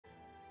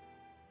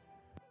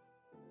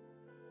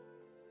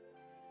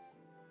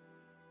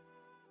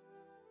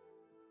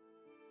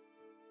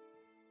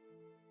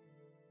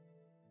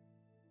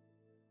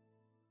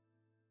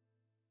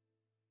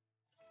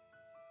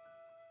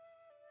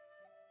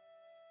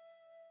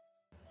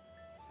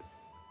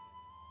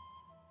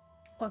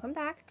Welcome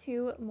back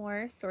to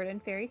more Sword and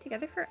Fairy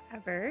Together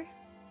Forever,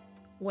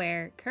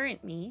 where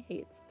current me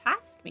hates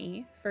past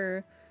me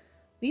for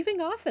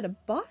leaving off at a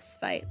boss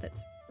fight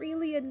that's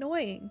really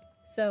annoying.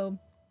 So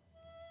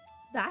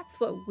that's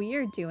what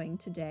we're doing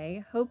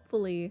today.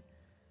 Hopefully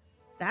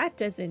that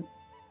doesn't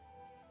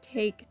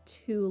take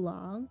too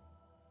long.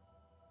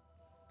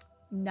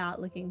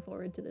 Not looking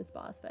forward to this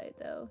boss fight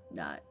though,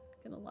 not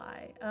gonna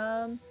lie.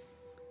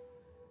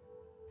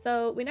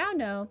 So we now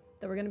know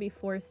that we're gonna be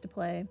forced to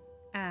play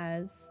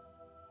as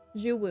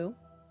Zhu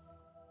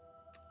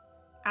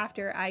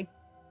after I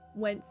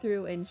went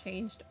through and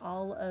changed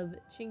all of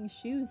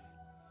Qingshu's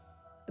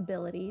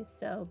abilities,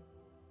 so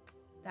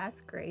that's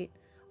great.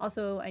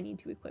 Also, I need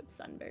to equip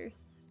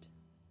Sunburst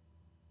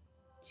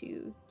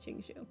to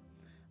Qingshu.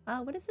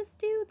 What does this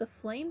do? The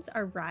flames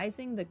are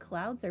rising, the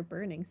clouds are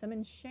burning.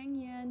 Summon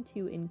Shengyan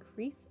to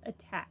increase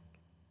attack.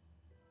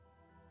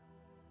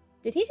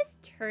 Did he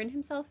just turn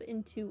himself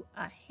into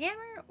a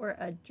hammer or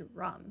a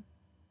drum?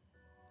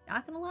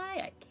 Not gonna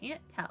lie, I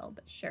can't tell,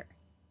 but sure.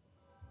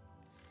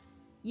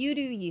 You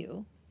do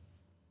you,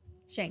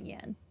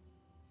 Shengyan.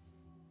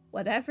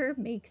 Whatever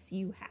makes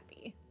you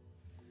happy.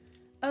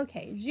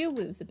 Okay, Zhu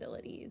Wu's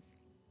abilities.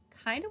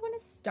 Kind of want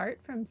to start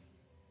from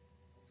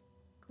scratch.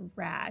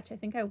 I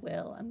think I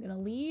will. I'm gonna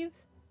leave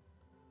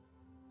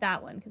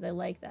that one because I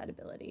like that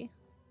ability.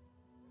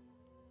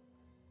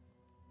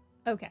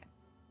 Okay.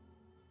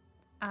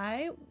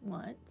 I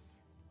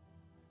want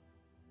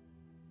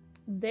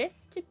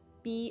this to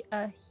be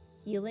a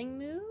healing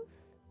move.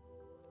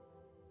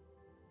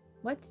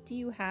 What do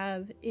you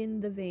have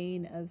in the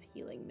vein of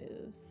healing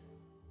moves?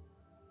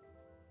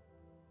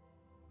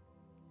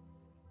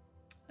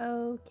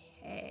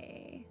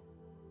 Okay.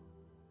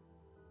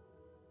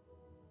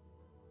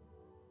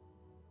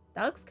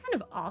 That looks kind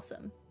of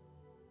awesome.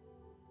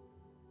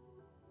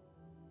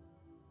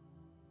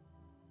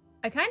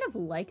 I kind of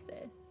like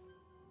this.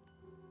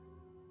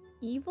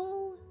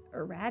 Evil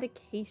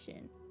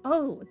eradication.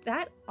 Oh,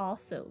 that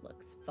also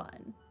looks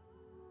fun.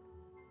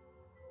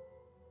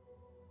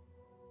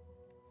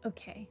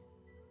 Okay.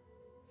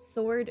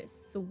 Sword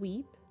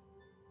sweep.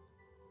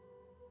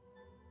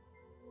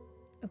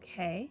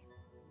 Okay.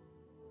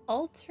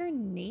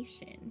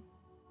 Alternation.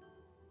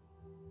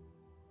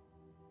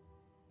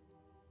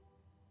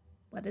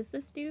 What does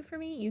this do for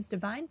me? Use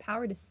divine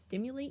power to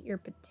stimulate your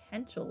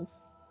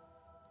potentials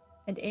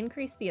and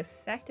increase the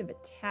effect of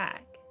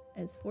attack.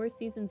 As 4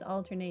 seasons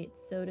alternate,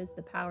 so does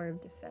the power of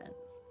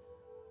defense.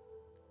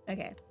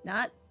 Okay,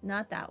 not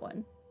that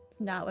one. It's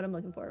not what I'm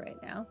looking for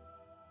right now.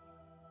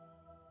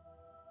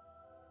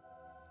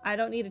 I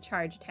don't need a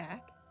charge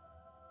attack.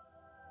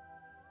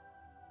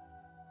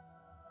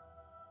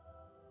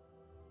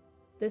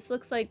 This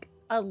looks like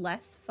a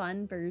less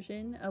fun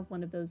version of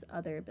one of those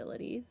other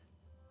abilities.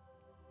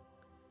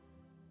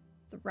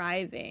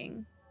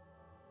 Thriving.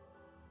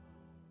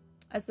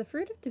 As the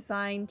fruit of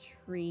divine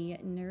tree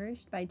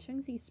nourished by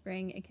Chungzi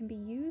Spring, it can be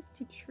used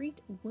to treat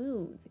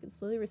wounds. It can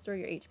slowly restore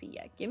your HP.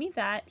 Yeah, give me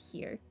that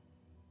here.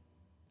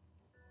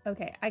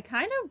 Okay, I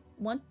kind of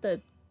want the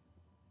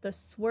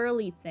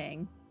swirly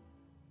thing.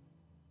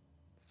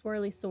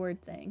 Swirly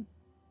sword thing.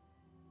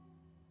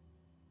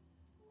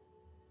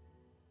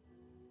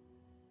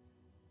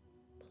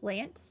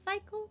 Plant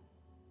cycle?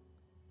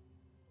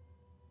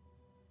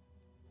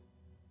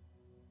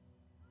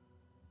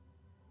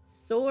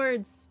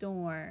 Sword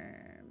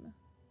storm.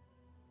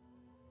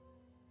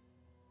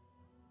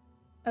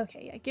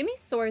 Okay, yeah, give me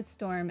sword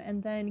storm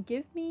and then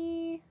give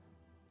me...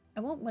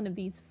 I want one of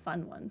these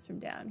fun ones from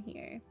down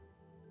here.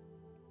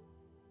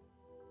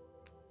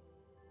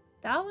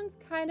 That one's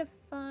kind of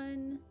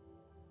fun.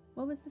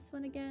 What was this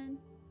one again?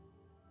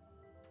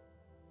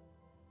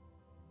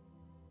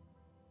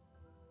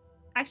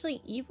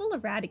 Actually, evil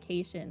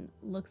eradication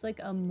looks like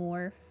a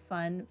more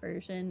fun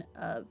version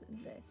of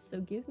this.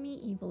 So give me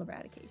evil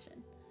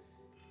eradication.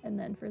 And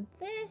then for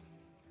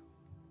this...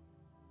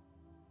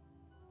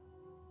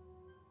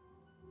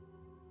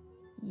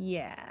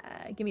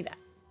 yeah, give me that.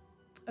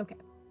 Okay.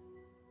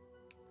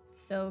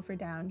 So for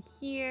down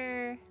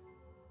here...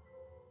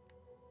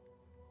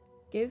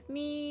 give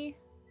me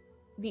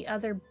the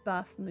other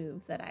buff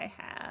move that I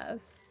have.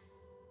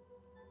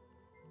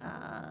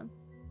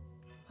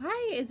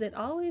 Why is it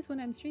always when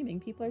I'm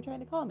streaming people are trying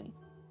to call me?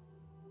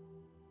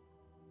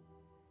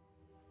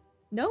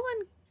 No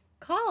one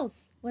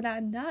calls when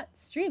I'm not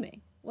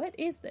streaming. What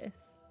is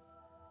this?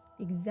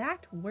 The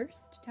exact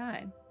worst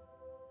time.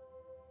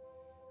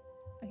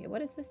 Okay,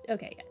 what is this?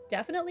 Okay, yeah,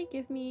 definitely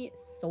give me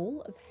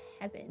Soul of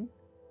Heaven.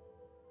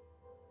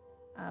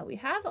 We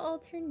have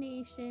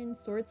alternation.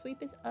 Sword sweep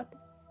is up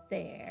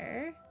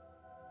there.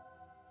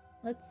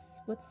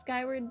 What's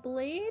Skyward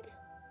Blade?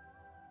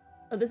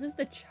 Oh, this is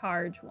the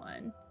charge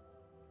one.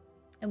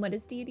 And what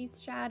is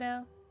Deity's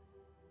Shadow?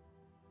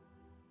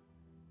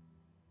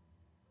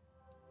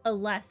 A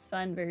less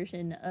fun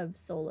version of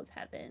Soul of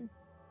Heaven.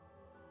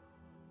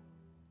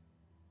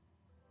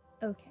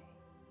 Okay.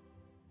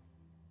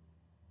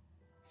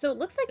 So it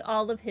looks like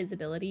all of his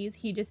abilities,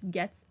 he just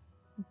gets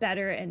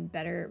better and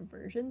better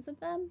versions of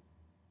them.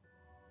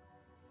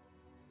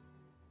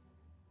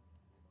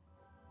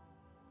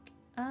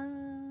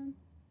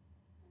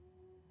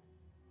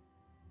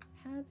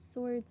 Have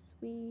sword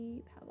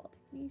sweep, have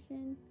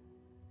alternation.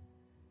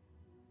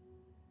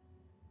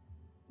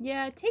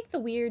 Yeah, take the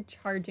weird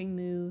charging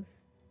move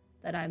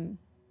that I'm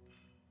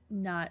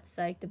not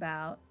psyched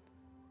about.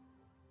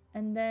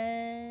 And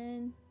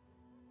then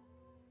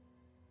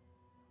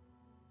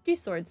do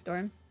sword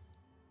storm.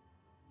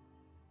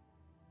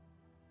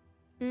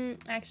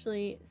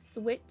 Actually,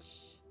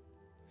 switch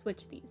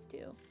these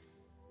two.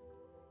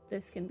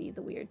 This can be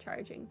the weird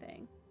charging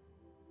thing.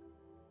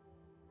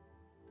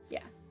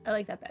 Yeah, I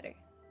like that better.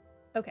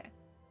 Okay.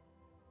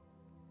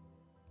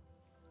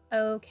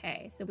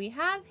 Okay, so we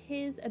have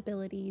his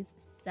abilities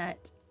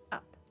set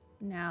up.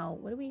 Now,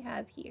 what do we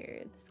have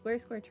here? The square,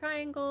 square,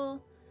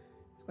 triangle,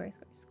 square,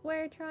 square,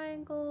 square,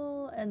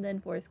 triangle, and then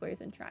 4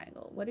 squares and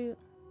triangle. What do...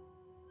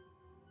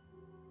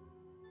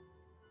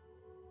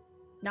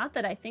 Not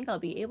that I think I'll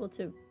be able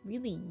to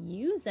really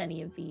use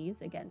any of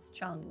these against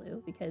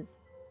Chonglou,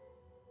 because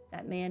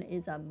that man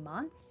is a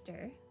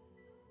monster.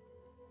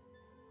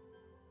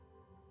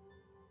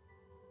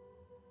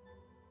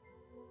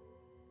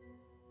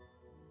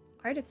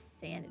 Art of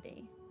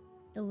Sanity.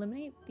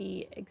 Eliminate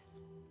the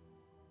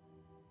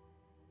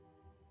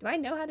Do I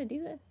know how to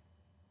do this?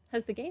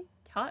 Has the game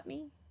taught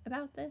me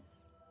about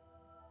this?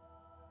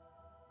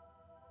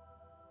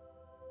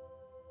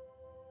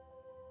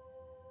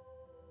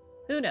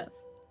 Who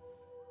knows?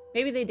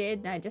 Maybe they did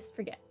and I just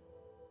forget.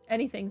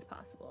 Anything's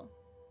possible.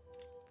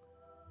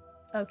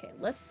 Okay,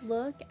 let's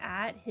look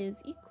at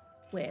his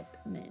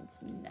equipment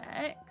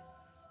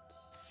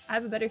next. I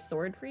have a better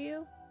sword for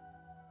you?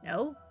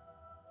 No?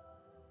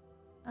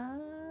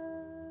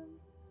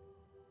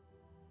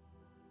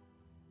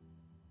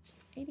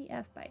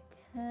 ADF by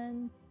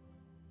 10.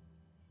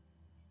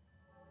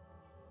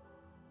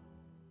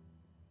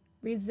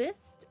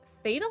 Resist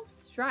Fatal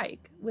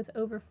Strike with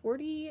over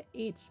 40%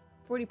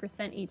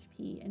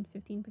 HP and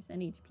 15%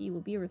 HP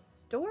will be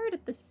restored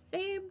at the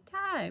same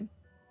time.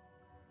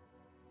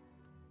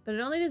 But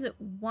it only does it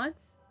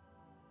once.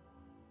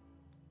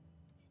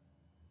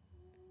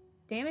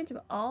 Damage of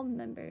all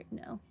member.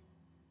 No.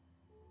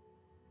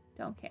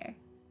 Don't care.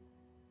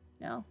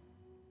 No.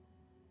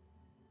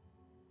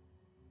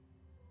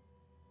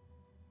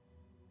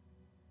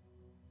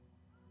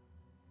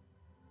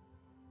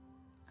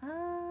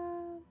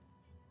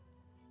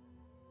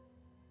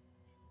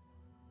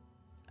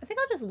 I think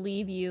I'll just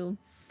leave you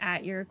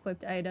at your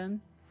equipped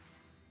item.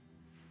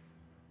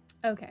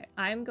 Okay,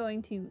 I'm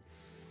going to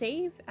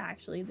save,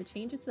 actually, the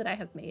changes that I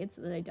have made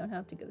so that I don't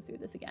have to go through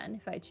this again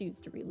if I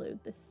choose to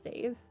reload this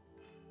save.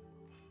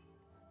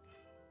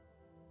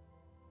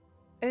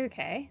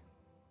 Okay.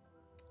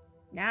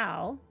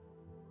 Now,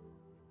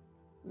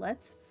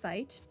 let's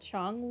fight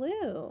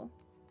Chonglou.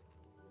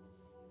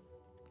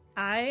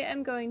 I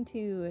am going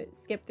to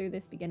skip through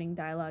this beginning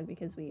dialogue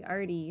because we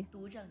already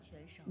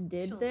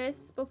did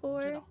this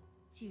before.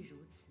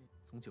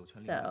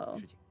 So,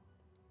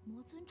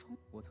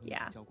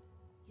 yeah.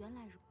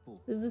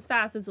 This is as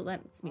fast as it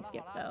lets me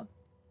skip, though.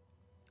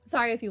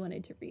 Sorry if you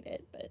wanted to read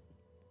it, but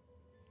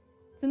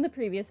it's in the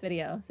previous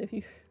video, so if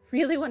you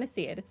really want to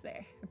see it, it's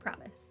there. I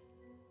promise.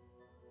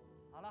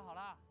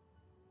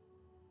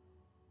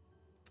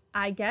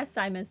 I guess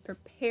I'm as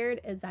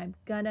prepared as I'm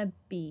gonna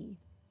be.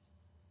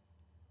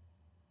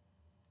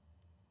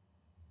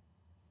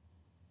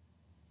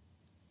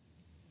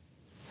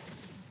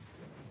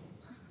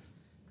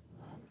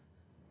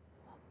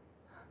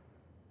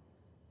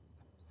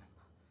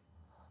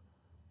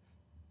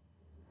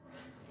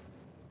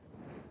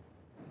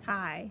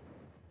 Hi.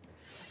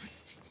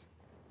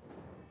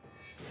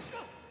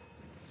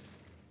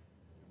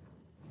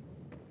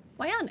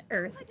 Why on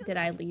earth did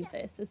I leave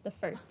this as the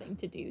first thing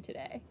to do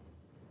today?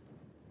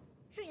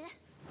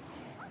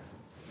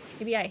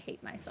 Maybe I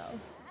hate myself.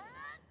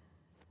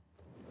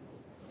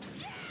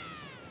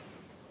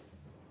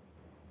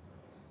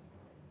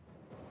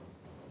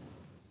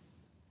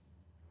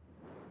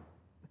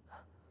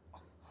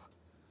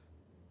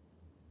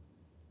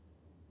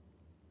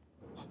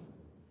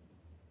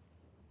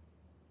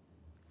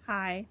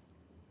 Hi.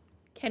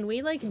 Can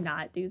we, like,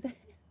 not do this?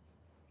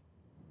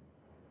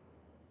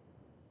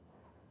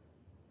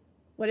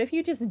 What if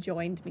you just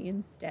joined me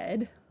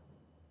instead?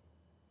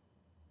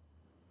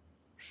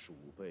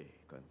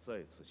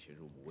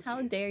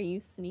 How dare you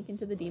sneak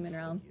into the demon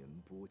realm?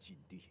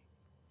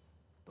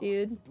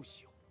 Dude,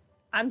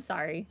 I'm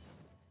sorry.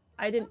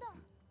 I didn't...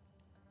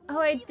 Oh,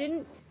 I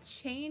didn't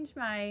change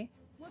my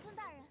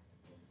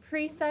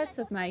presets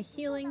of my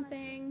healing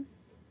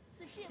things.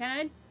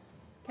 Can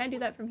I do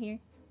that from here?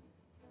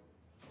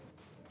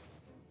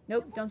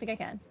 Nope, don't think I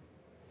can.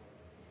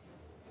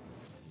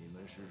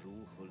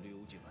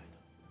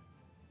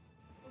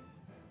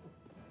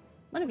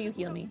 One of you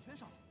heal me.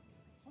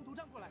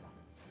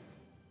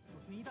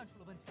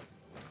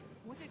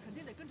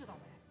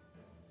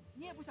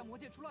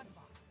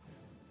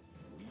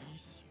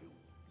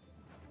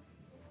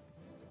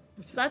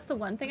 So that's the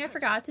one thing I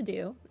forgot to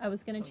do. I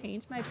was going to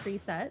change my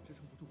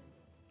presets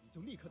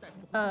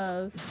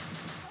of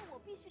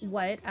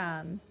what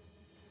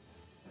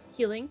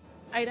healing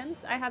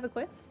items I have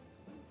equipped.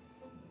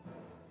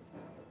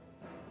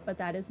 But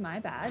that is my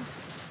bad.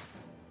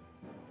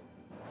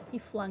 He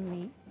flung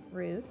me.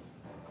 Rude.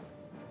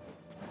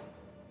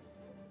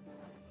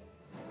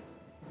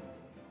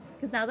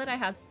 Because now that I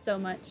have so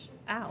much,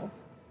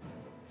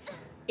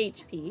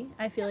 HP,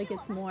 I feel like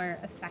it's more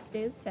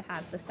effective to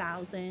have the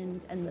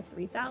 1,000 and the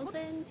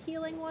 3,000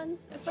 healing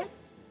ones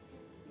equipped.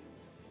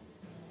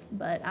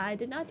 But I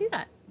did not do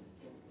that.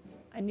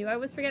 I knew I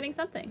was forgetting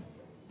something.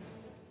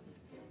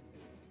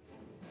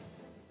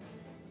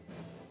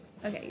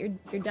 Okay,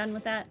 you're done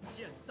with that?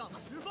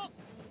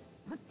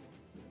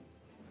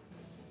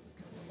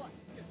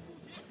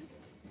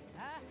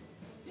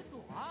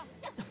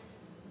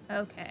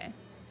 Okay.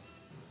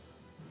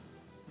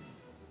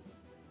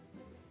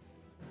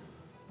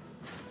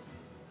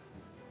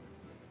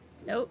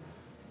 Nope.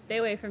 Stay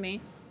away from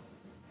me.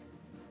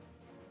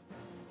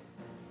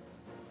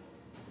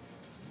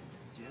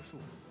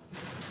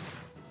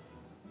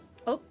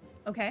 Oh,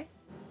 okay.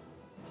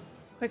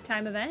 Quick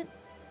time event.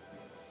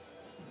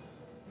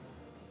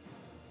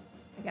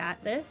 I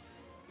got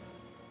this.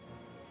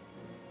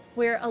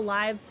 We're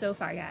alive so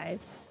far,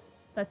 guys.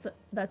 That's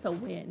a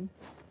win.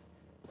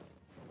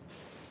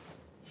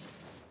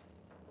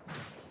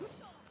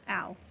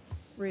 Ow.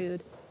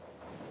 Rude.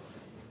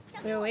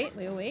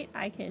 Wait.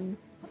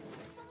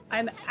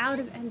 I'm out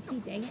of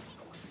MP, dang it.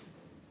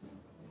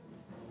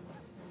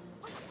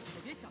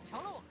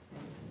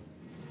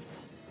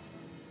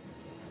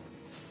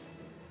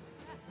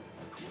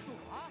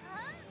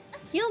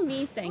 Heal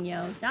me,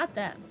 Sengyo, not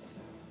them.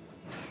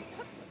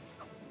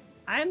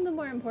 I'm the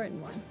more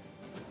important one.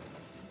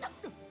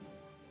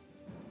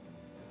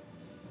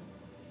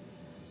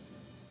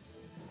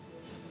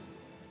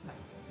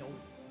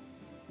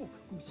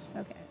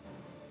 Okay.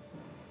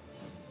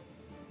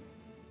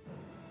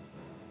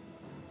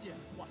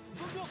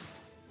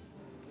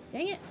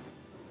 Dang it.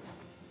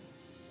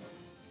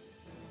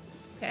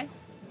 Okay.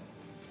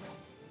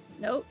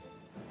 Nope.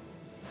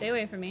 Stay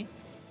away from me.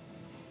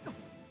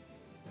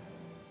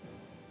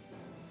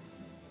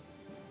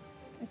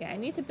 Okay, I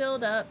need to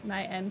build up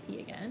my MP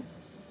again.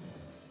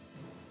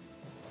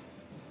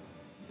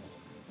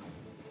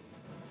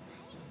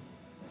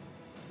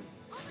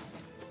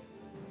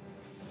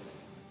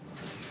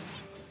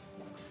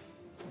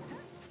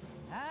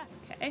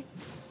 Okay.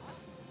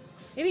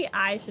 Maybe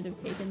I should have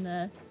taken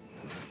the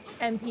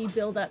MP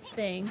build-up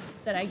thing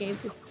that I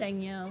gave to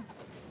Sengyo.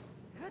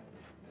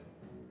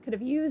 Could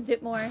have used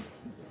it more.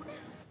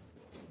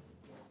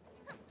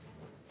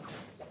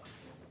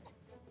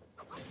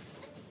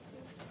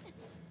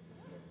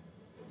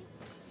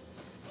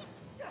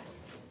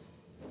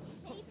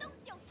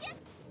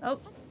 Oh,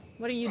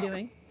 what are you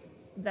doing?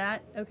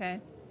 That?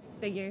 Okay.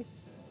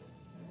 Figures.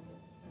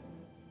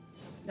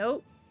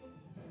 Nope.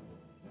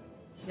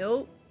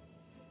 Nope.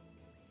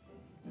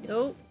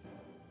 Nope.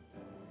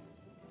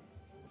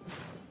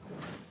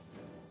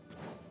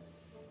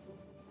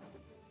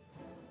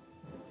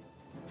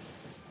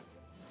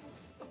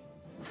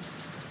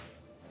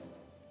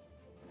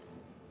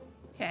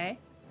 Okay.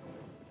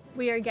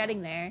 We are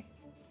getting there.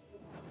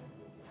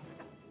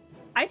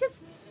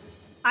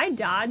 I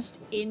dodged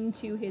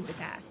into his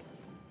attack.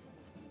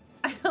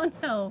 I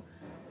don't know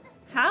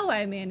how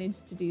I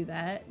managed to do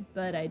that,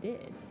 but I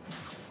did.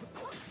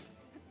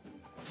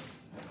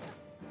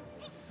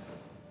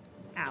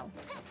 Ow.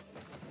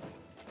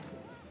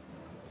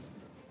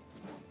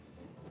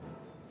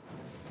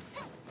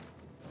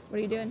 What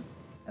are you doing?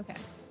 Okay.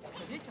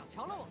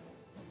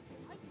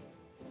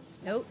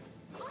 Nope.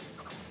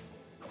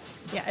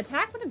 Yeah,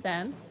 attack one of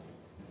them.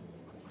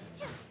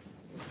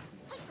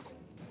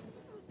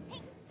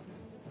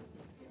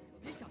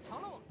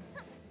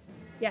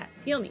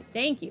 Yes, heal me.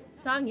 Thank you.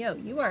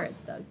 Sangyo, you are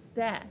the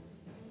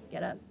best.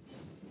 Get up.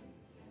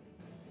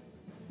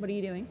 What are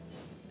you doing?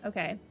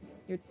 Okay.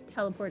 You're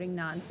teleporting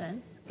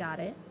nonsense. Got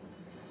it.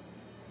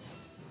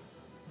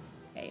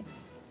 Okay.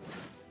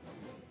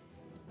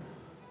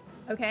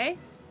 Okay.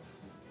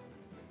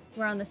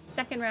 We're on the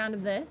second round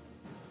of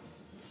this.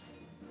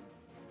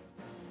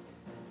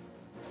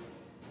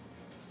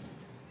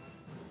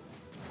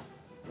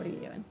 What are you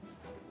doing?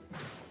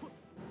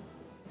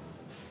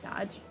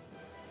 Dodge.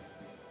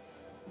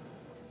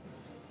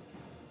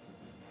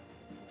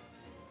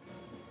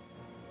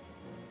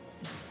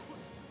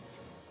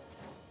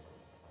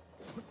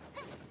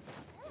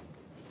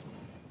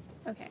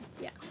 Okay,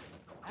 yeah.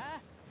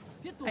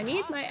 I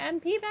need my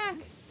MP back.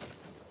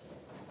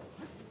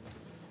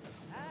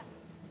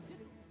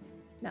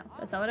 No,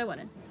 that's not what I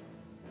wanted.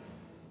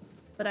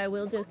 But I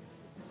will just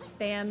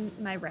spam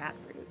my rat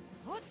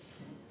fruits.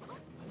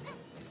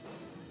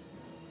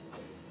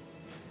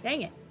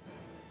 Dang it.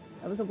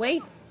 That was a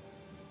waste.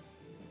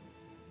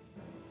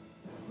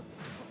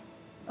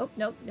 Oh,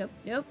 nope, nope,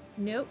 nope,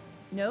 nope,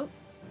 nope.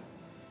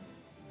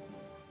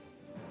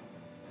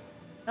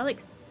 That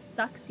like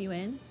sucks you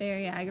in.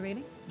 Very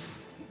aggravating.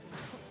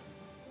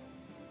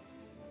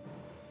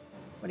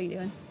 What are you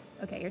doing?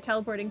 Okay, you're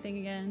teleporting thing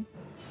again.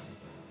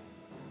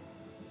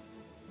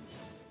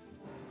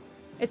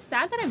 It's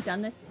sad that I've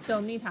done this so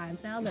many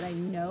times now that I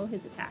know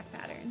his attack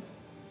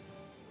patterns.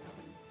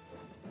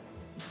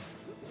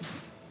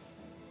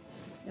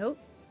 Nope.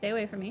 Stay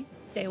away from me.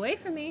 Stay away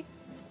from me.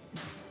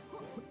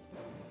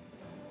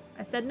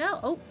 I said no.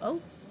 Oh, oh.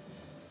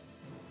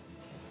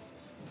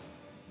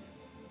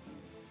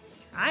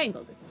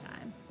 Triangle this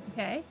time.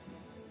 Okay.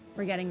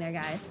 We're getting there,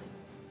 guys.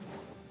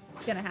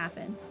 It's gonna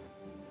happen.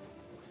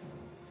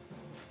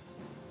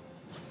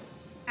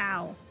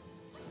 Ow.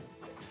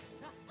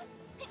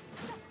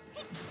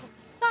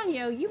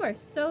 Sangyo, you are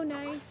so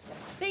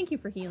nice. Thank you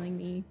for healing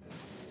me.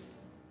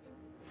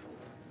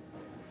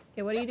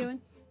 Okay, what are you doing?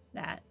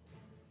 That.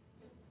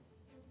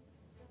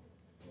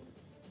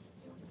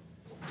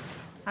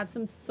 Have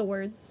some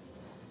swords.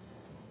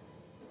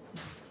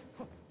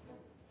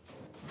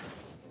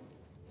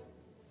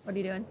 What are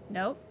you doing?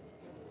 Nope.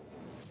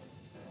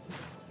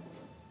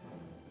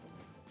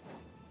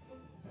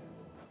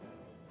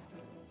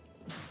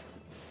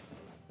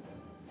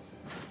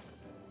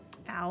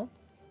 Ow.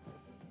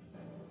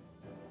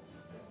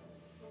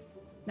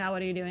 Now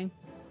what are you doing?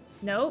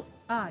 Nope.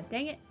 Ah,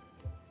 dang it.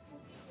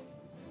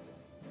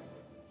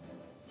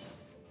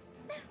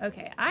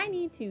 Okay, I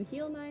need to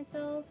heal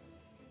myself.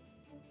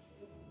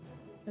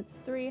 That's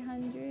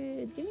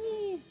 300. Give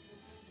me...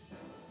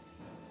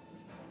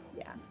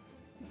 Yeah.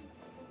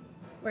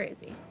 Where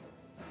is he?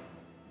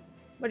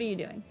 What are you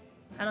doing?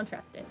 I don't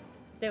trust it.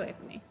 Stay away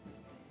from me.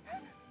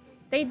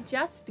 They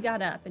just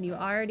got up and you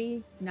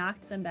already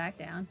knocked them back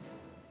down.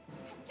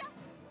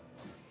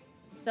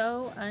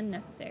 So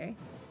unnecessary.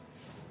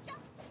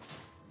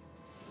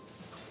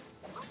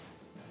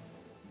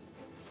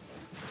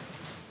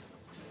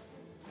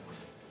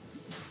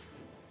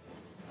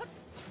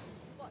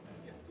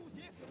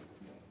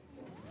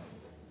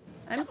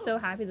 I'm so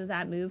happy that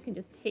that move can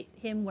just hit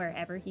him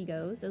wherever he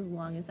goes as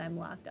long as I'm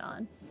locked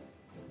on.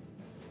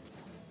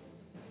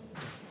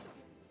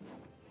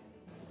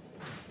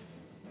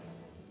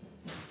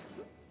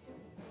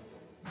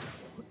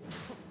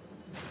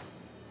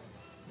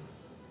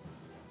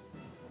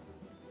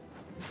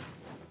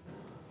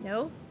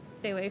 No,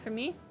 stay away from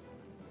me.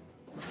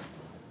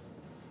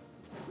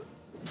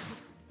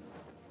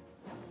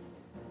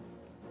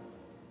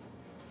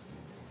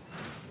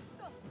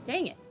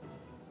 Dang it.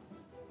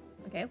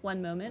 Okay,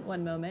 one moment,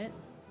 one moment.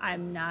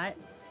 I'm not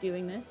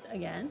doing this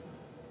again.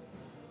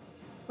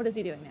 What is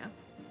he doing now?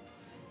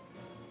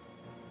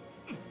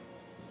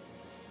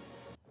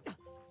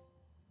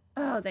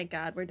 Oh, thank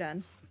God, we're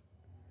done.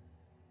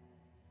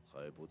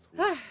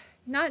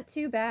 Not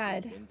too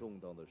bad.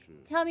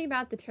 Tell me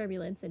about the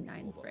turbulence in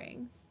Nine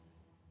Springs.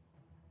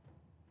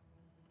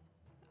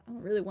 I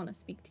don't really want to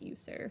speak to you,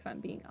 sir, if I'm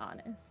being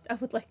honest. I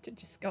would like to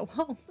just go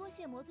home.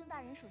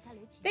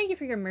 Thank you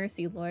for your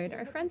mercy, Lord.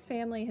 Our friend's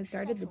family has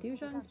guarded the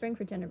Duzhong Spring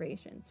for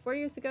generations. 4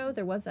 years ago,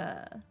 there was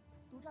a...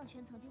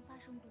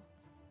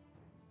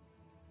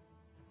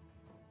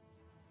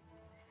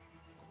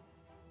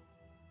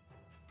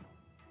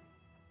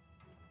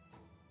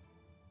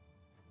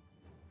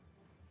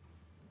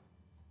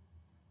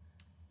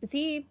 Is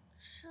he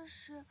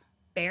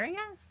sparing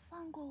us?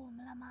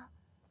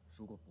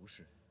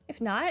 If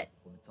not,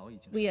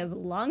 we have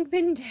long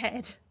been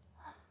dead.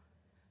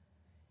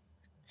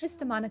 His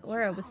demonic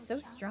aura was so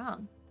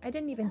strong. I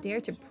didn't even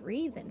dare to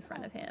breathe in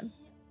front of him.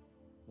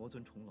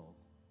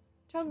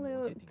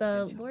 Chonglou,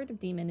 the Lord of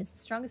Demon, is the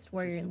strongest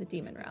warrior in the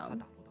demon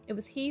realm. It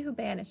was he who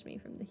banished me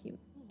from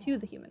to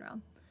the human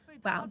realm.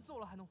 Wow.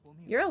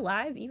 You're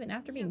alive even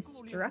after being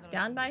struck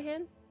down by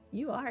him?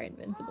 You are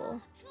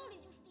invincible.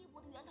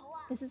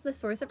 This is the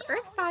source of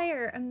earth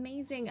fire.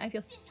 Amazing. I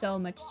feel so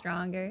much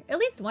stronger. At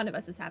least one of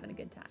us is having a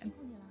good time.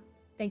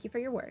 Thank you for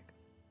your work.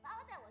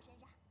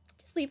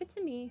 Just leave it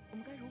to me.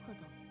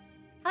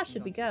 How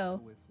should we go?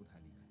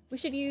 We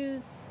should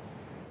use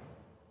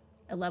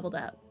a leveled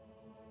up.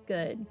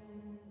 Good.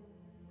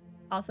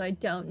 Also, I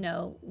don't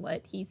know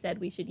what he said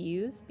we should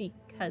use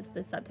because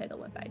the subtitle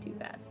went by too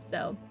fast.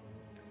 So,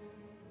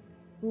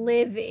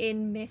 live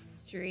in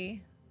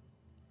mystery.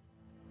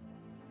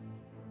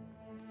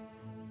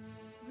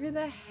 Where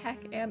the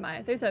heck am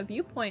I? There's a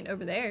viewpoint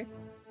over there.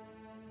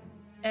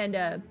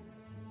 And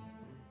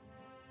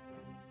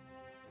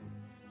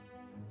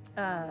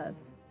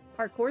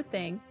parkour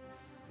thing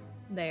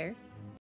there.